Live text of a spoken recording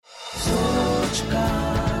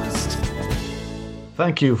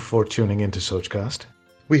Thank you for tuning into Sochcast.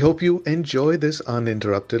 We hope you enjoy this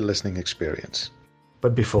uninterrupted listening experience.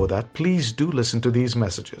 But before that, please do listen to these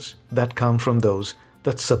messages that come from those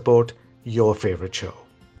that support your favorite show.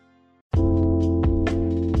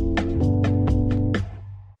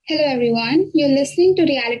 Hello everyone, you're listening to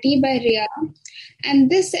Reality by Ria, and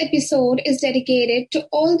this episode is dedicated to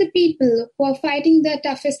all the people who are fighting the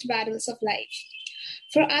toughest battles of life.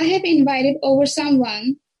 For I have invited over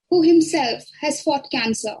someone who himself has fought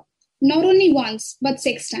cancer, not only once but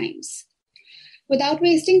 6 times. Without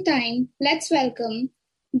wasting time, let's welcome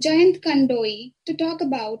Jayant Kandoi to talk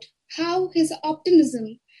about how his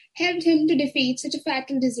optimism helped him to defeat such a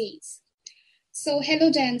fatal disease. So,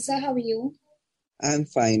 hello Jayant sir, how are you? I'm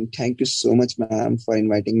fine. Thank you so much, ma'am, for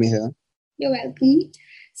inviting me here. You're welcome.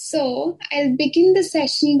 So, I'll begin the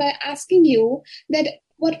session by asking you that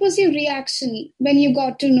what was your reaction when you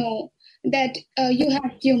got to know that you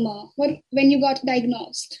had tumor? When you got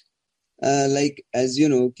diagnosed? As you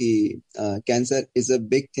know, cancer is a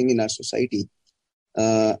big thing in our society.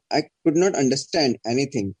 I could not understand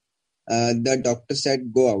anything. The doctor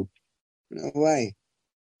said, go out. Why?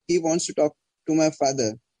 He wants to talk to my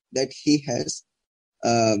father that he has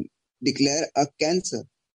declared a cancer.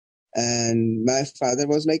 And my father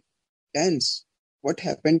was like, tense. What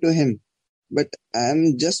happened to him? But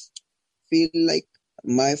I'm just feel like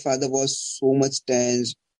my father was so much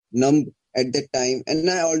tense, numb at that time. And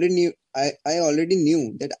I already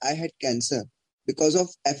knew that I had cancer because of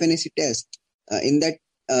FNAC test. In that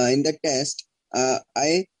test,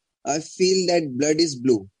 I feel that blood is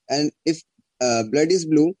blue. And if blood is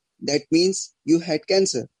blue, that means you had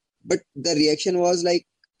cancer. But the reaction was like,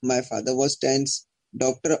 my father was tense.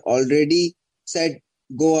 Doctor already said,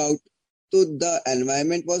 go out. So the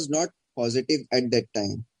environment was not positive at that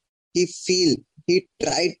time. He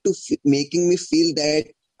tried to making me feel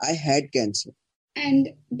that I had cancer. And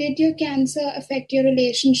did your cancer affect your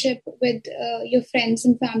relationship with your friends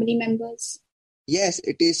and family members? Yes,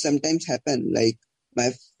 it is sometimes happen. Like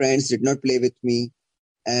my friends did not play with me,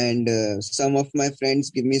 and some of my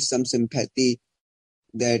friends give me some sympathy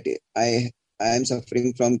that I am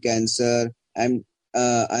suffering from cancer. I'm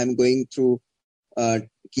going through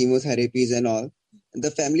chemotherapies and all.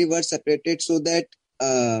 The family were separated so that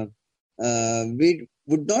we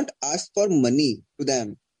would not ask for money to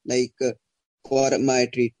them, for my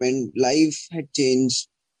treatment. Life had changed,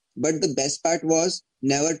 but the best part was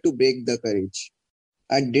never to break the courage.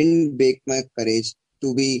 I didn't break my courage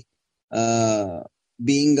to be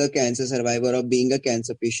being a cancer survivor or being a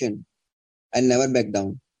cancer patient. I never back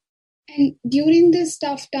down. And during these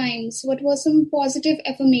tough times, what were some positive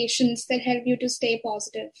affirmations that helped you to stay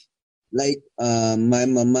positive? My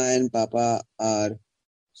mama and papa are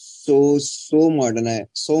so modern at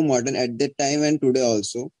that time and today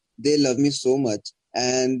also. They love me so much,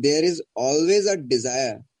 and there is always a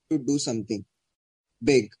desire to do something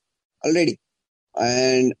big already.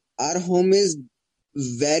 And our home is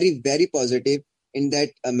very, very positive in that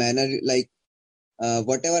manner.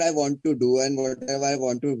 Whatever I want to do and whatever I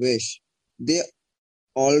want to wish, they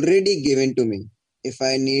already given to me. If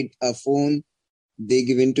I need a phone, they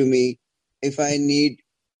given to me. If I need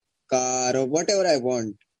car or whatever I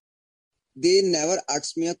want, they never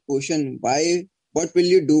ask me a question. Why? What will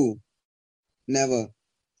you do? Never.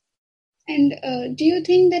 And do you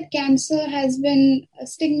think that cancer has been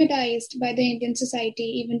stigmatized by the Indian society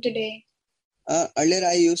even today? Earlier,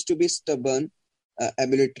 I used to be stubborn,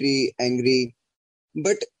 arbitrary, angry.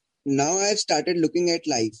 But now I've started looking at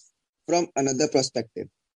life from another perspective.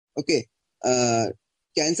 Okay.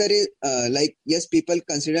 Cancer is yes, people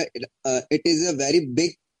consider it is a very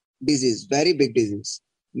big disease.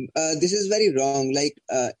 This is very wrong.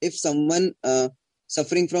 If someone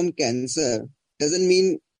suffering from cancer doesn't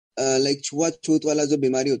mean छुआ छूत वाला जो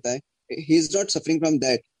बीमारी होता है, he is not suffering from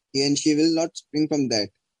that. He and she will not suffering from that.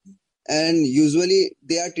 And usually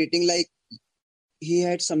they are treating like he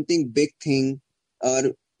had something big thing,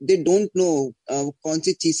 or they don't know कौन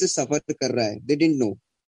सी चीज से suffer कर रहा है. They didn't know,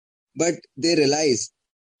 but they realize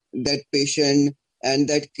that patient and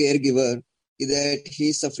that caregiver that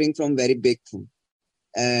he's suffering from very big thing.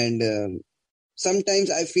 And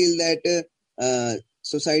sometimes I feel that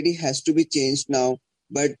society has to be changed now,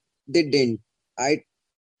 but they didn't. I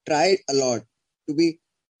tried a lot to be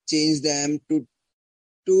change them to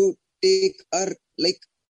take our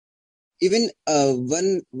even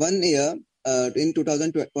one year in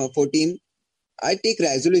 2014, I take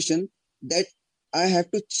resolution that I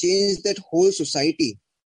have to change that whole society.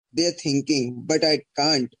 They're thinking, but I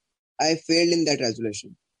can't. I failed in that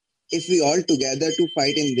resolution. If we all together to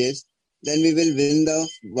fight in this, then we will win the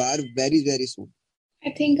war very, very soon. I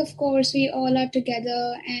think, of course, we all are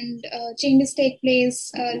together and changes take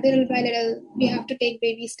place little by little. We have to take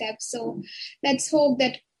baby steps. So let's hope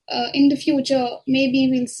that in the future, maybe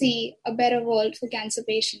we'll see a better world for cancer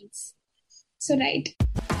patients. So, right.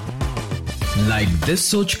 Like this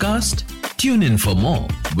Sochcast? Tune in for more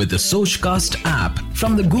with the Sochcast app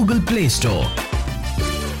from the Google Play Store.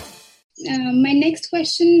 My next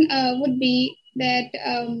question would be that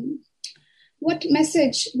what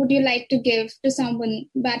message would you like to give to someone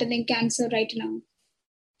battling cancer right now?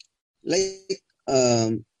 Like,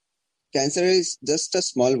 cancer is just a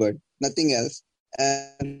small word, nothing else.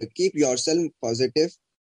 And keep yourself positive.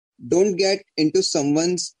 Don't get into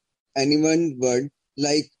anyone's word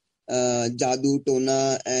like jadoo,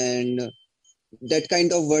 tona, and that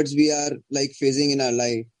kind of words we are like facing in our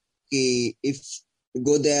life. If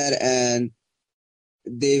go there and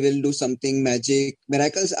they will do something magic,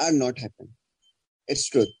 miracles are not happen. It's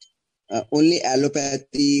truth. Only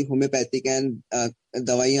allopathy, homeopathic, and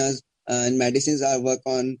dawaiyan and medicines are work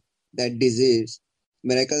on that disease.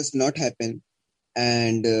 Miracles not happen,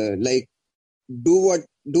 and like do what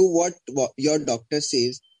your doctor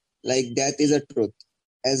says. Like that is a truth,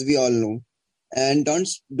 as we all know. And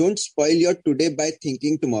don't spoil your today by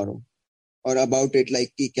thinking tomorrow or about it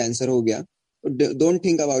like ki cancer ho gaya. Don't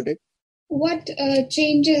think about it. What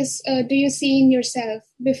changes do you see in yourself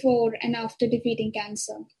before and after defeating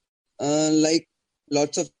cancer? Like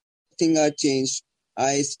lots of things are changed.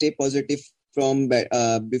 I stay positive from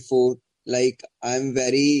before. Like I'm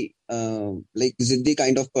very like ziddi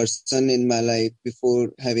kind of person in my life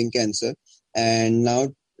before having cancer, and now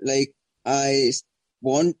like I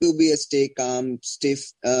want to be a stay calm, stay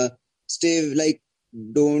like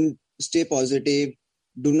don't stay positive.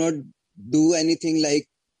 Do not do anything like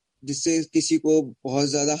जिससे किसी को बहुत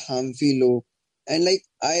ज्यादा harm feel हो. And like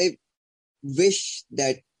I wish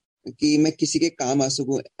that कि मैं किसी के काम आ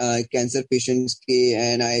सकूं cancer patients के,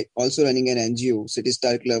 and I also running an NGO City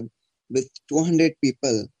Star Club with 200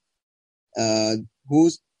 people who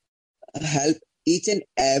help each and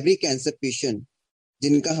every cancer patient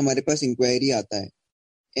जिनका हमारे पास inquiry आता है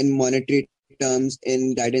in monetary terms,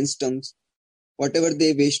 in guidance terms, whatever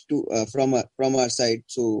they wish to from our side.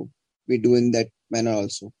 So we do in that manner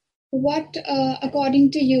also. What,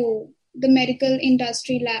 according to you, the medical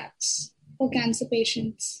industry lacks for cancer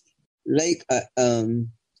patients? Like,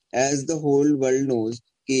 as the whole world knows,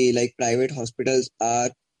 like private hospitals are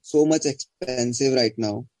so much expensive right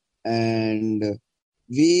now, and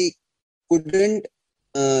we couldn't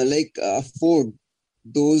like afford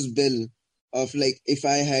those bill of like if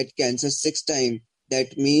I had cancer 6 times,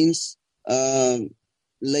 that means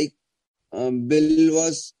like bill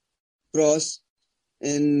was cross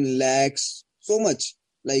in lakhs, so much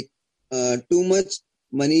like too much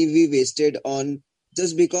money we wasted on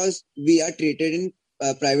just because we are treated in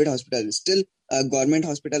private hospitals. Still government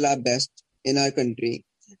hospital are best in our country,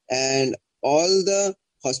 and all the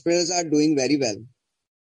hospitals are doing very well,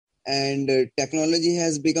 and technology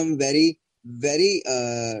has become very very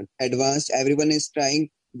advanced. Everyone is trying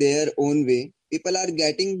their own way. People are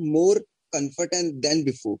getting more confident than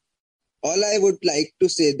before. All I would like to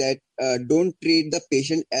say that don't treat the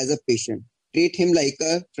patient as a patient. Treat him like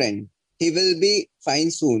a friend. He will be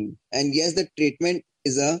fine soon. And yes, the treatment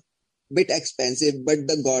is a bit expensive, but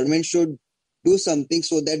the government should do something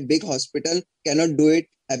so that big hospital cannot do it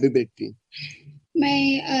arbitrarily.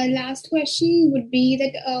 My last question would be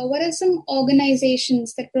that what are some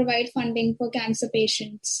organizations that provide funding for cancer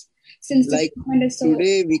patients? Since like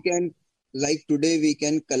today we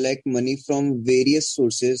can collect money from various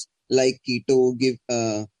sources like Keto,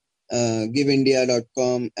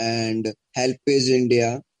 GiveIndia.com and HelpAge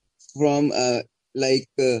India. From there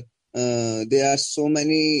are so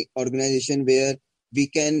many organizations where we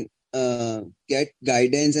can get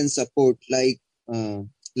guidance and support like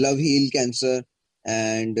Love Heal Cancer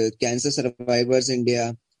and Cancer Survivors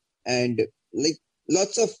India, and like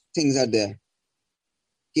lots of things are there.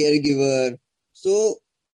 Caregiver. So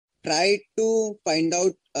try to find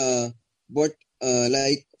out what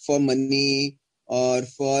like for money or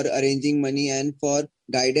for arranging money and for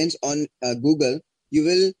guidance on Google. You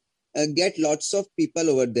will get lots of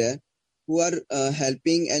people over there who are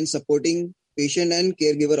helping and supporting patient and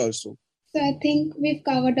caregiver also. So I think we've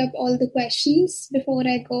covered up all the questions. Before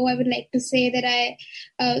I go, I would like to say that I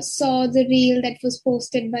saw the reel that was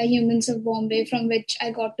posted by Humans of Bombay, from which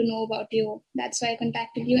I got to know about you. That's why I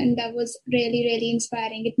contacted you, and that was really, really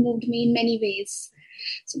inspiring. It moved me in many ways.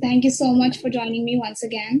 So thank you so much for joining me once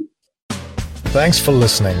again. Thanks for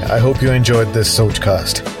listening. I hope you enjoyed this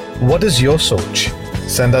Sochcast. What is your Soch?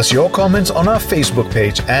 Send us your comments on our Facebook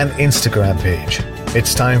page and Instagram page.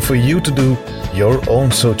 It's time for you to do your own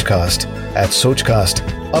Sochcast at Sochcast.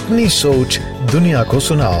 अपनी सोच दुनिया को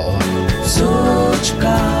सुनाओ.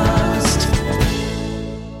 Sochcast.